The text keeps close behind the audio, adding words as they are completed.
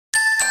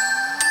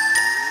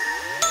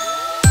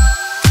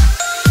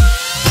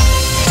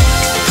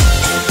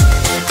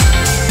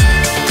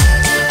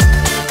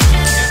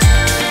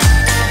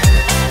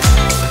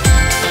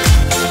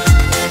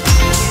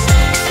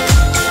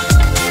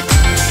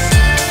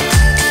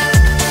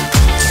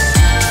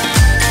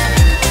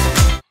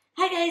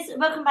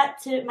back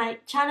to my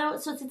channel.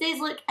 So today's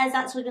look is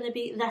actually going to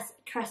be this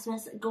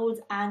Christmas gold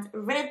and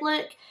red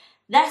look.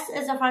 This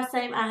is the first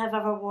time I have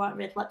ever worn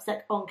red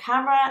lipstick on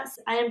camera.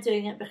 So I am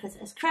doing it because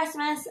it's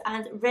Christmas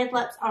and red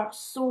lips are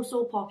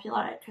so popular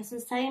at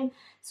Christmas time.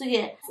 So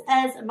yeah,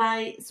 this is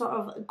my sort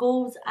of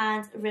gold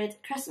and red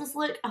Christmas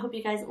look. I hope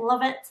you guys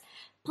love it.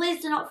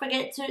 Please do not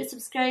forget to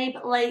subscribe,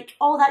 like,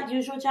 all that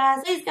usual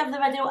jazz. Please give the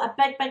video a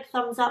big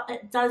thumbs up.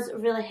 It does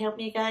really help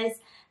me, guys.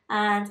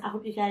 And I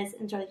hope you guys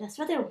enjoy this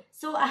video.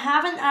 So I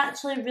haven't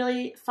actually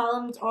really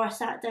filmed or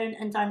sat down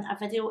and done a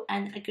video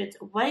in a good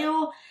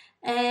while.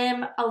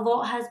 A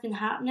lot has been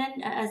happening.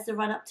 It is the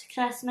run up to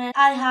Christmas.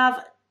 I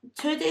have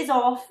 2 days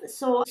off,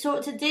 so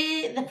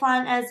today the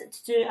plan is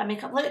to do a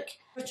makeup look,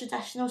 a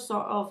traditional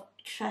sort of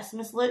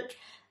Christmas look.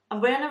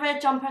 I'm wearing a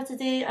red jumper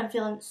today. I'm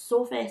feeling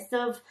so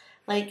festive,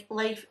 like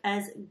life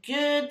is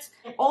good.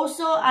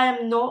 Also, I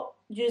am not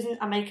using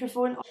a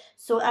microphone,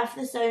 so if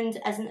the sound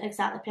isn't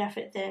exactly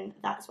perfect, then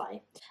that's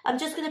why. I'm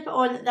just going to put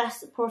on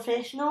this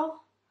professional,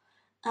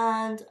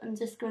 and I'm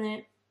just going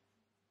to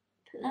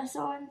put this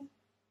on.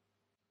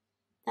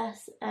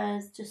 This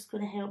is just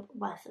going to help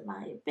with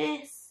my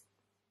base.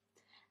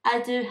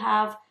 I do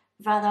have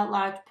rather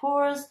large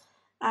pores,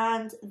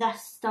 and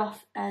this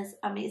stuff is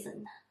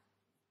amazing.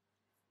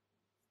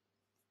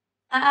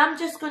 I am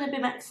just going to be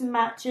mixing and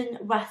matching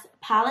with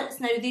palettes.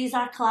 Now these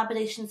are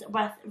collaborations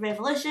with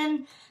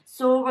Revolution.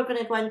 So we're going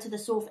to go into the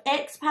Soft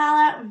X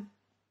palette.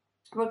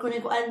 We're going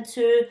to go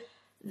into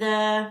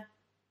the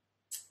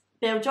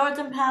Belle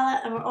Jordan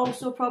palette. And we're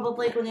also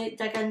probably going to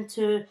dig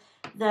into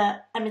the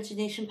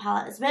Imagination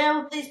palette as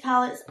well. These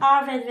palettes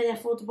are very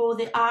affordable.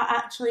 They are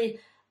actually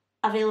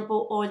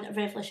available on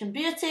Revolution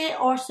Beauty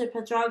or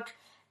Superdrug.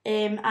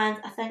 And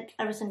I think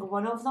every single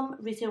one of them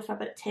retail for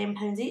about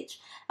 £10 each.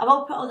 I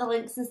will put all the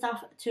links and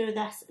stuff to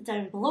this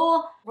down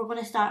below. We're going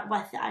to start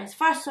with the eyes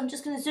first, so I'm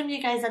just going to zoom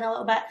you guys in a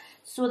little bit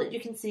so that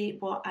you can see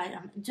what I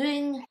am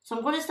doing. So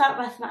I'm going to start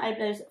with my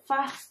eyebrows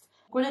first.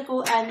 I'm going to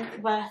go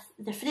in with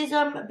the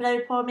Freedom Brow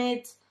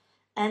Pomade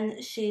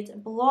in shade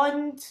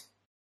Blonde.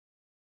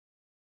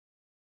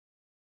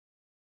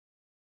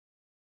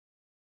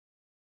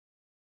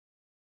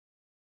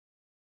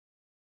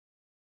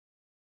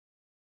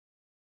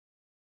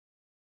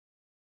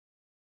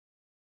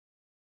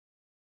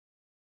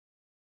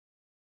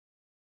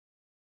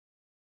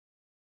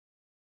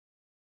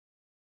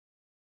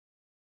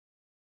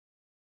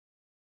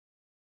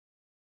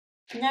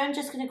 Now I'm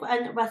just going to go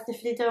in with the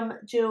Freedom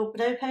Dual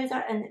Brow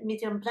Powder in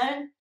medium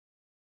brown.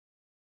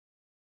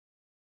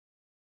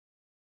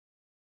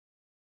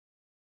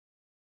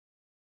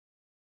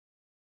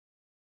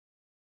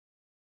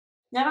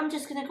 Now I'm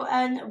just going to go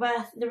in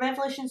with the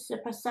Revolution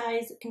Super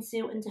Size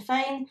Conceal and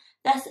Define.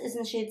 This is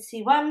in shade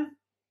C1.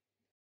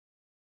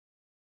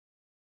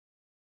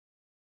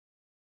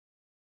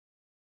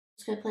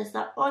 Just going to place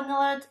that on the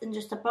lid and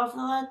just above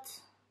the lid,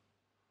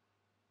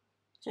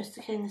 just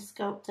to kind of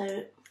sculpt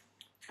out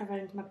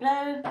around my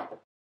brow.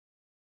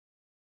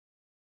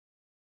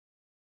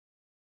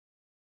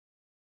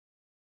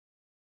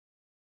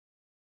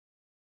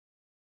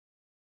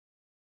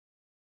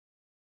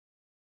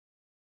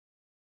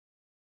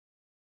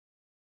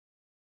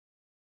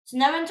 So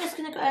now I'm just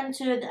going to go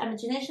into the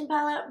Imagination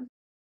palette.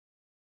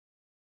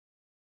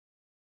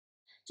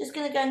 Just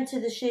going to go into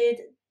the shade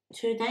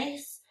Too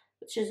Nice,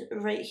 which is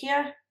right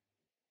here.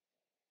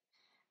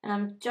 And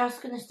I'm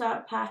just going to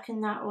start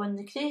packing that on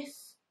the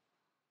crease.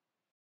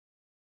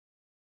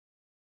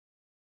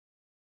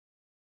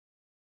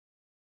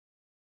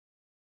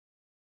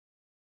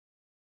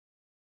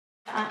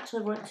 I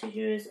actually want to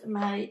use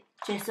my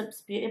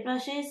Jessup's Beauty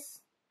brushes.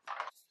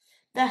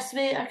 This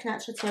way I can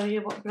actually tell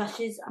you what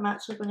brushes I'm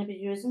actually going to be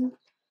using.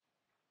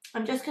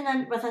 I'm just going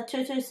in with a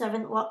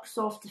 227 Luxe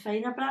Soft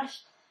Definer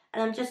brush,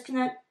 and I'm just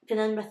going to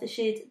go in with the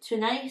shade Too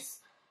Nice,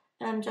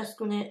 and I'm just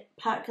going to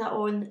pack that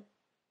on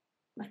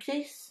my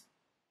crease.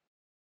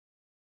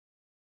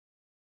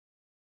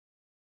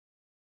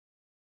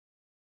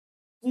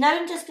 Now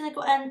I'm just going to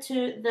go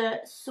into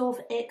the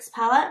Soft X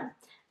palette,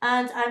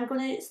 and I'm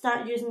going to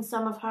start using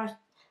some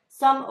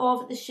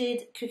of the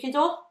shade Cookie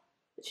Dough,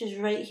 which is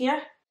right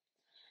here.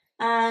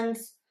 And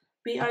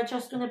we are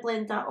just going to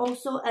blend that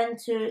also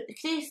into the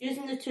crease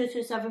using the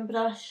 227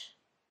 brush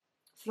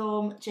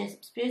from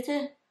Jessup's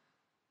Beauty.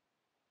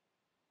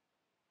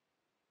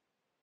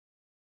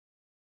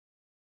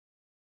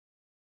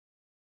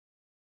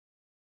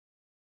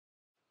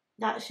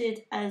 That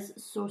shade is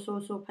so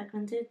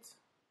pigmented.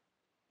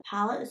 The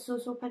palette is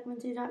so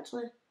pigmented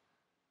actually.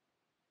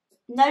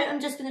 Now I'm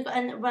just going to go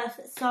in with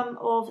some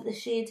of the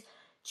shade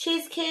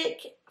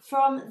Cheesecake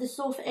from the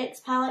Soft X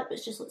palette,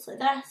 which just looks like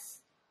this.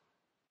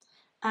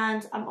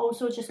 And I'm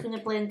also just going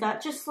to blend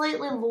that just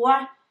slightly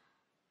lower.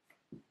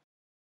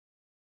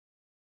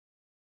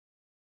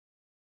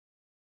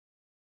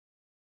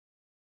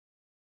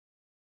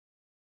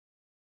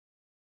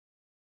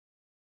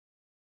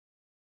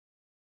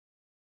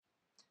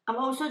 I'm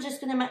also just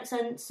going to mix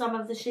in some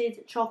of the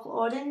shade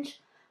Chocolate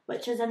Orange,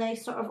 which is a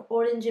nice sort of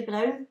orangey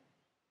brown.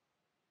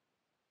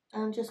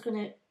 And I'm just going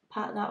to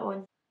pat that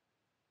on.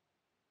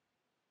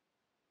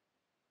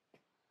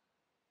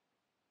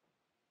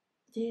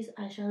 These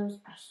eyeshadows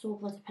are so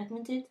bloody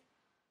pigmented.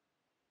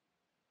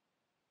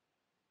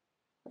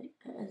 Like,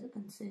 it is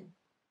insane.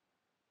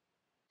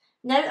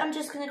 Now I'm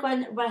just going to go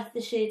in with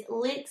the shade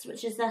Lakes,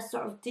 which is this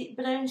sort of deep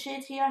brown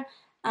shade here.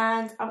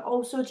 And I'm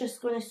also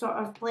just going to sort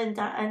of blend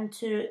that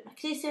into my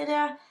crease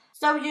area.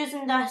 Still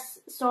using this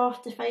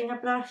soft definer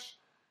brush.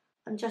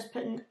 I'm just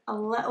putting a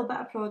little bit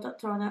of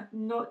product on it,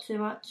 not too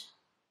much.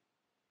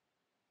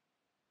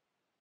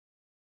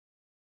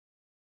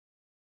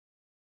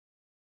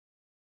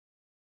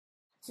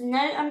 So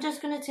now I'm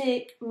just going to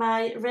take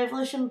my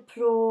Revolution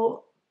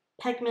Pro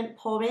Pigment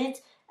Pomade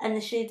in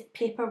the shade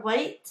Paper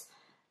White.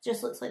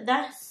 Just looks like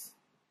this.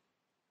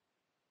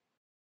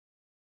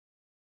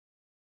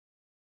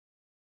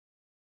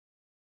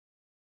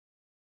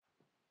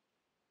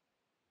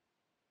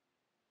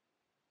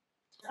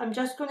 I'm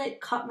just going to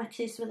cut my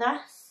crease with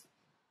this.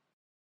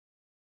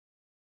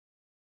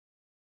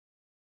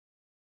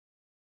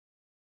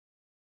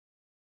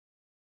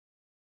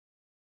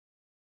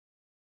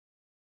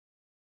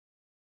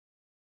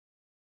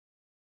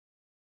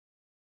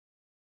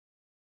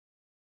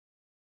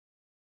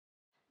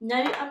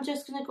 Now I'm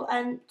just going to go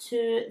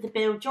into the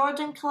Belle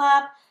Jordan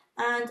collab,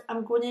 and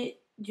I'm going to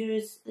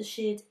use the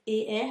shade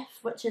AF,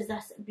 which is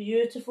this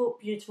beautiful,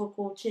 beautiful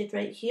gold shade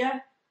right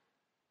here.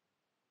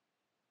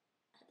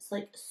 It's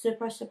like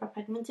super, super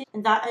pigmented,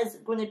 and that is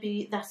going to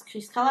be this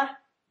crease colour.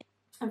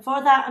 And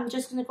for that, I'm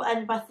just going to go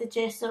in with the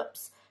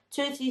Jessup's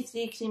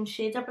 233 Cream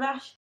Shader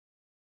Brush.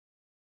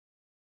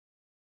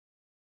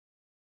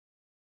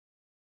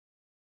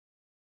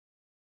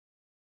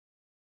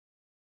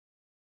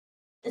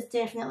 It's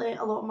definitely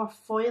a lot more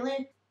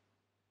foily.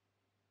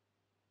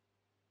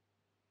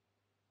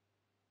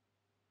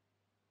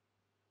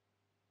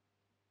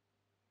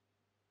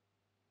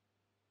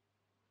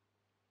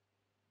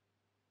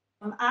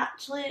 I'm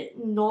actually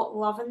not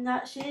loving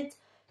that shade,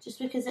 just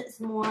because it's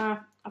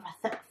more of a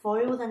thick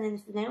foil than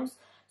anything else.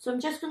 So I'm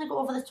just going to go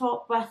over the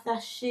top with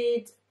this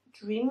shade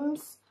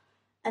Dreams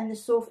in the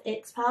Soph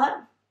X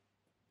palette.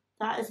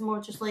 That is more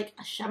just like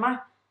a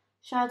shimmer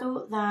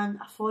shadow than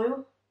a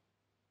foil.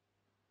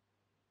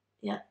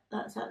 Yeah,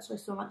 that's actually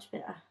so much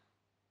better.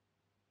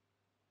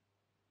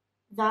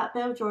 That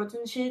Belle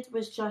Jordan shade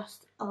was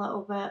just a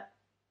little bit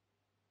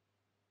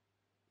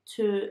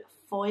too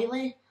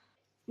foily.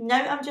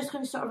 Now I'm just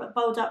going to sort of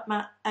build up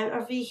my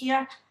outer V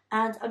here,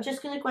 and I'm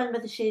just going to go in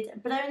with the shade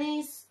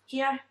Brownies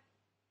here.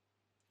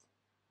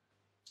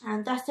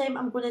 And this time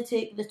I'm going to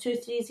take the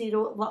 230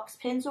 Luxe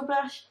Pencil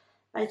Brush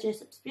by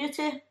Jessup's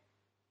Beauty.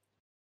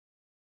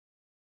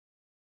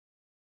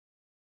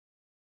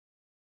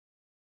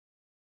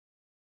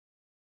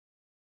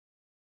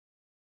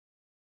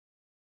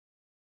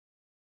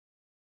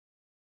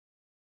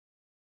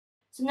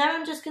 So now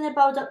I'm just going to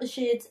build up the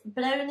shades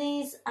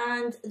Brownies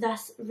and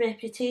this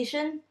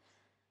Reputation.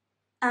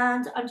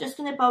 And I'm just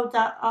going to build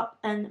that up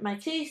in my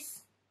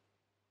crease.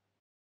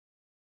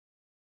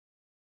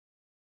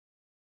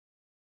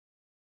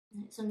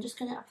 So I'm just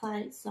going to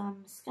apply some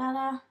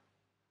mascara.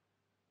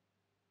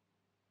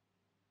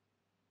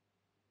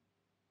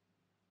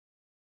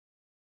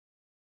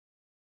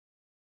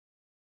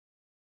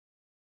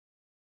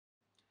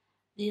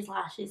 These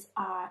lashes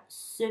are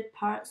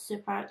super,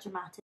 super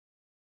dramatic.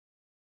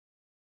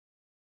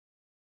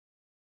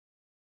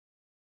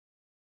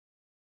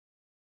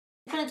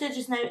 What I'm going to do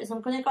just now is I'm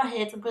going to go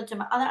ahead, I'm going to do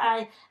my other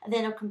eye, and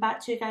then I'll come back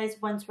to you guys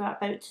once we're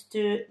about to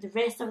do the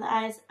rest of the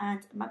eyes and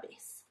my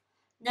base.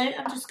 Now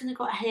I'm just going to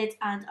go ahead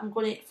and I'm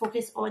going to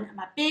focus on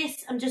my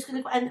base. I'm just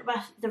going to go in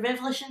with the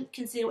Revolution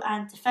Conceal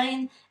and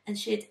Define in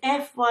shade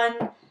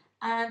F1,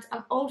 and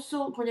I'm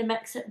also going to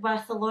mix it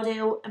with the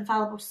L'Oreal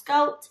Infallible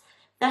Sculpt.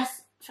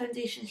 This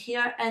foundation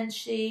here in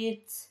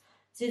shade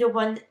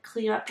 01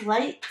 Clear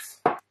Light.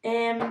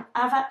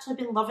 I've actually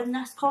been loving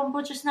this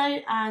combo just now,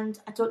 and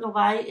I don't know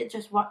why, it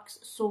just works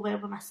so well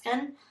with my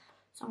skin.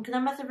 So I'm going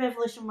in with the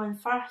Revolution one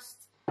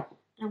first, and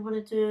I'm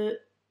going to do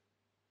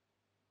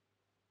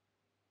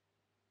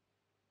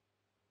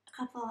a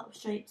couple of little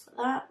stripes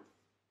like that.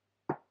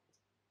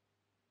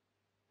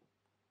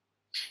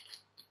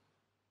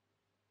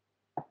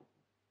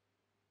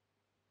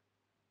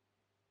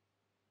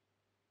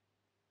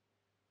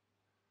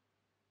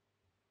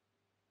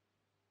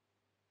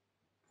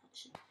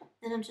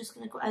 Then I'm just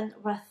going to go in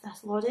with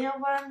this L'Oreal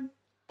one,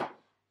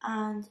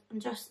 and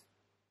this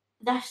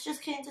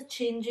just kind of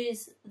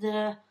changes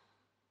the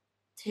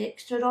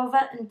texture of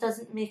it and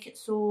doesn't make it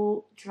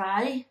so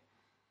dry.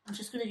 I'm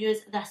just going to use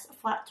this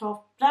flat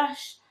top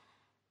brush,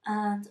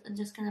 and I'm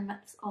just going to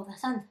mix all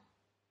this in.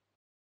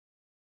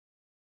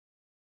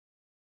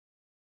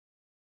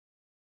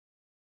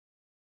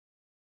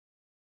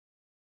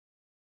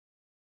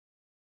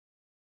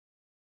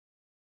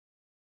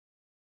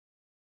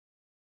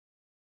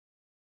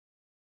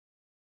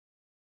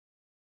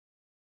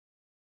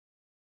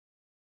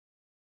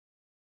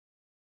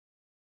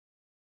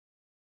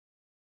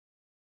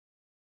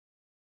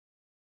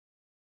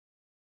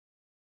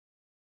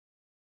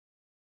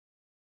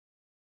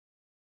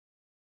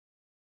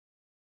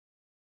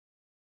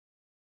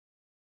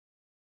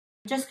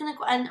 I'm just going to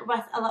go in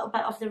with a little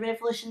bit of the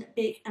Revolution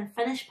Bake and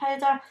Finish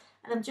powder,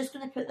 and I'm just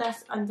going to put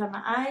this under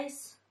my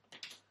eyes,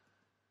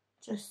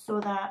 just so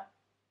that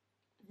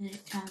they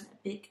can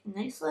bake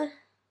nicely.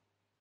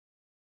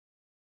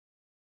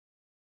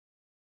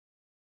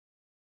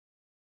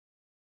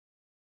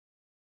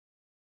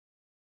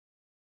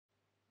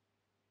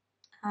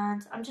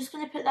 And I'm just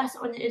going to put this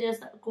on the areas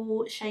that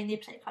go shiny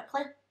pretty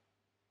quickly.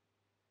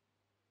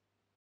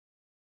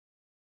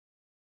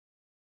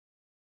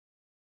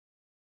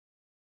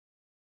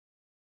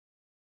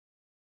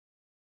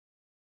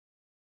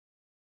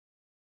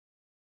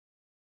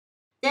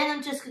 Then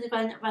I'm just going to go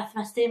in with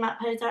my Stay Matte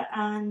powder,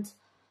 and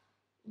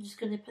I'm just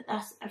going to put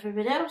this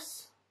everywhere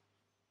else.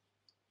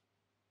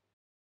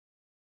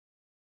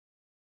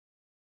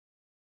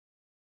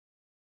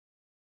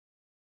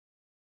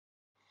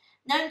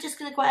 Now I'm just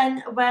going to go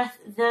in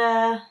with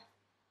the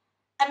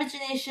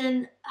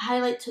Imagination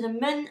Highlight to the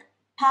Moon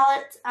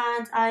palette,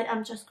 and I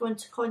am just going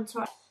to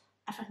contour,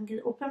 if I can get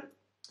it open.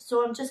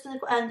 So I'm just going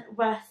to go in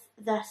with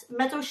this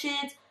middle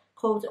shade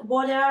called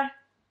Warrior,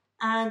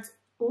 and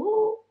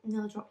oh,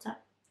 nearly dropped it.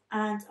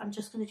 And I'm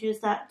just going to use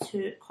that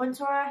to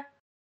contour.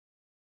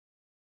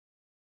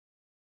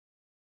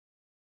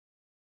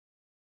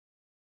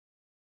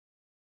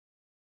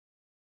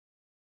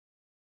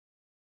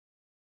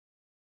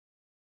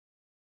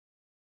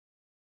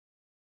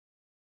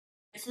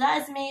 So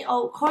that is me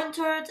all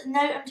contoured.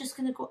 Now I'm just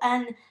going to go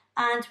in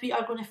and we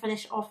are going to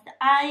finish off the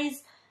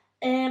eyes.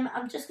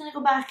 I'm just going to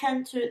go back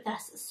into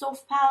this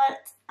Soft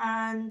palette,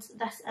 and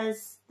this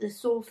is the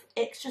Soft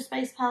Extra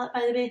Spice palette,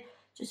 by the way,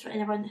 just for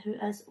anyone who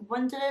is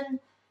wondering.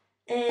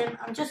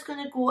 I'm just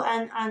going to go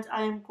in and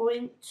I'm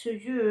going to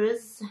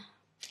use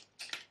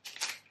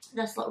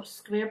this little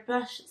square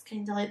brush. It's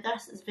kind of like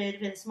this, it's very,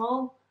 very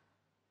small.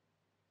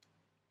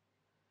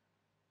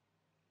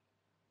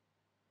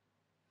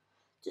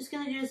 Just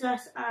going to use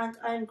this, and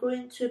I'm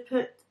going to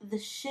put the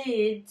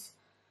shade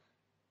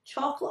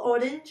Chocolate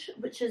Orange,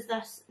 which is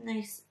this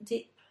nice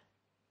deep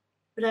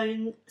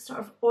brown, sort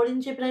of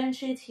orangey brown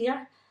shade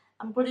here.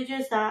 I'm going to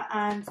use that,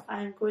 and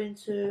I'm going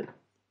to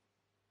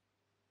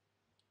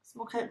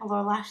smoke out my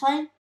lower lash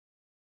line.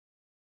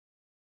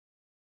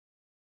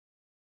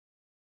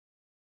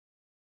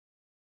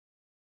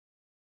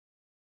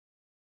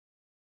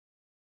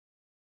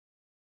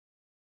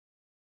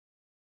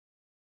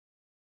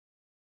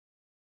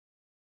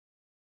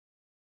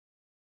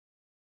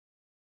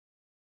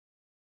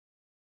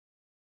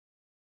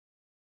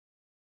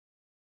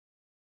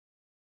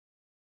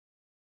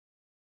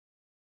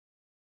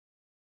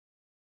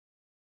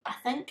 I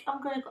think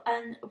I'm going to go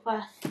in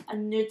with a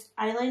nude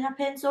eyeliner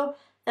pencil.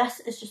 This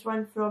is just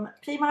one from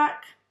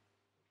Primark.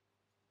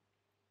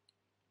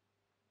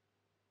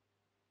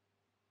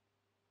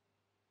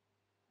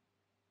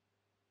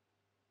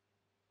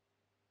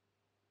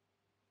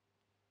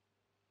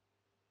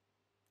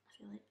 I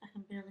feel like I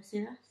can barely see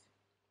this.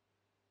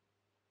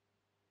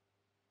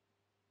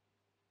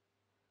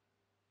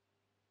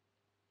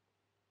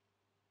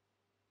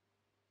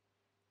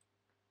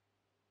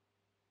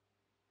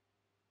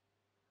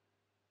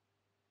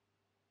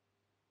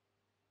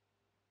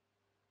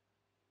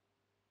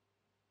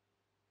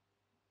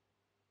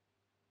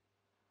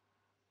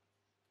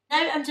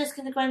 Now I'm just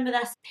going to go in with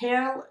this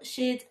Pearl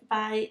shade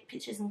by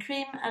Peaches and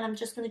Cream, and I'm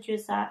just going to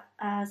use that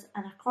as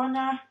in a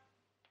corner.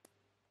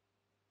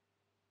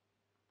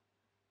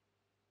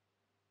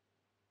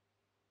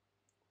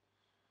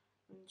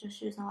 I'm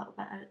just using a little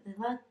bit out the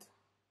lid.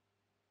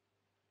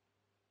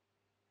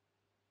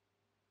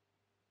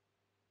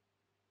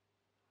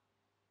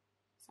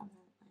 Something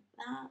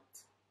like that.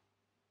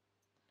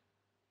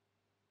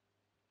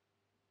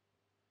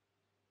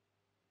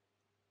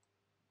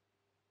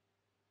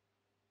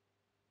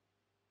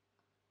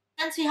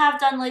 Since we have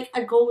done like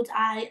a gold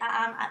eye,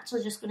 I am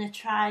actually just going to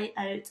try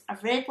out a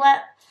red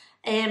lip.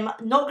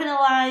 Not going to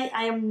lie,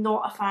 I am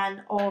not a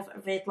fan of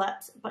red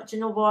lips, but do you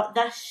know what?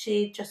 This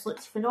shade just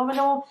looks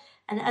phenomenal,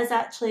 and it is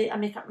actually a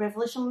Makeup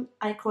Revolution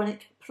Iconic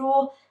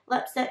Pro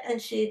lipstick in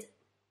shade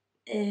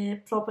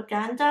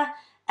Propaganda.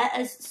 It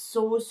is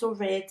so, so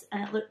red,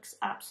 and it looks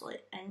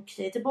absolutely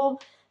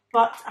incredible,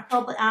 but I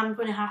probably am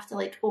going to have to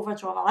like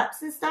overdraw my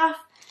lips and stuff.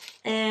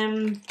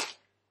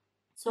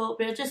 So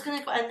we're just going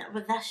to go in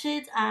with this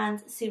shade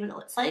and see what it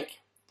looks like.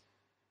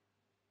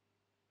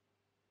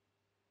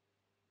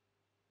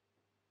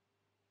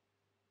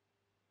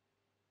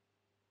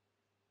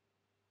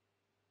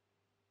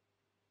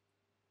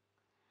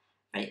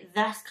 Right,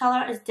 this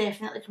colour is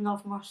definitely coming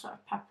off more sort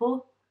of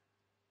purple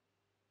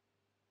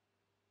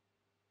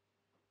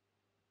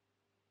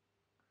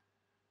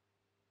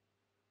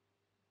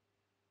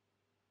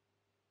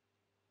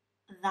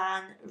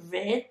than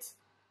red.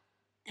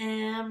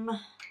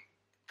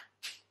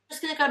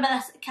 Just going to go in with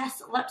this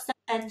Kiss lipstick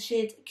in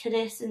shade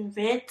Caressing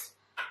Red,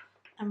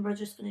 and we're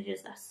just going to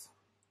use this.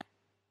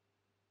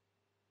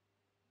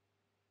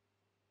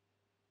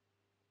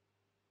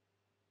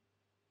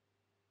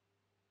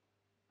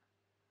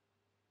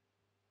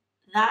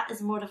 That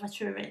is more of a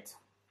true red.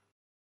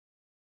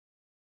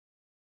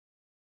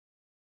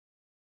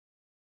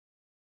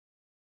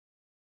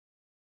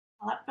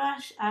 a lip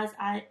brush, as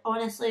I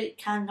honestly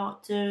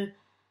cannot do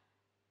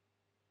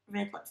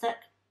red lipstick.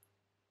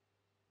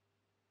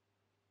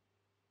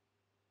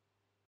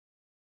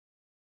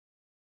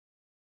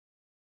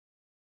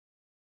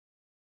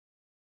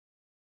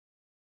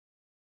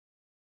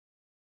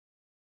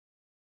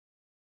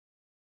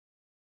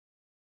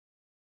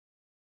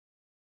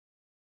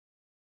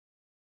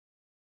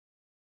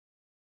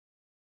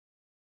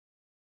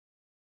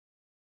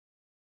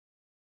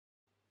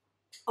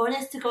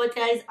 Honest to God,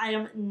 guys, I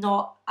am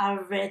not a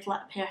red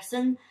lip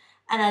person,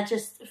 and I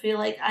just feel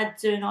like I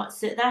do not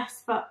suit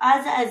this. But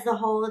as it is the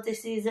holiday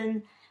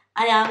season,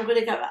 I am going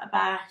to give it a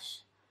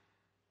bash.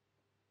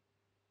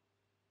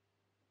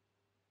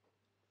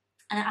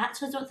 And I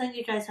actually don't think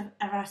you guys have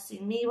ever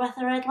seen me with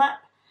a red lip.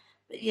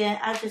 But yeah,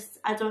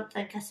 I don't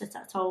think I suit it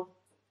at all.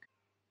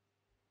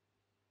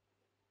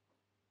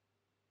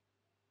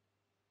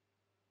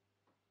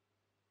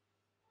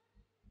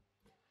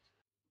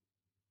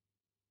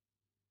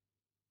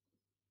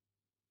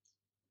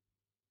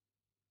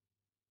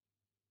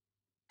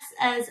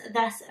 This is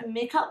this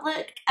makeup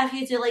look. If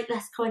you do like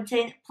this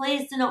content,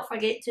 please do not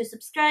forget to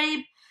subscribe,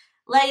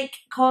 like,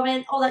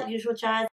 comment, all that usual jazz.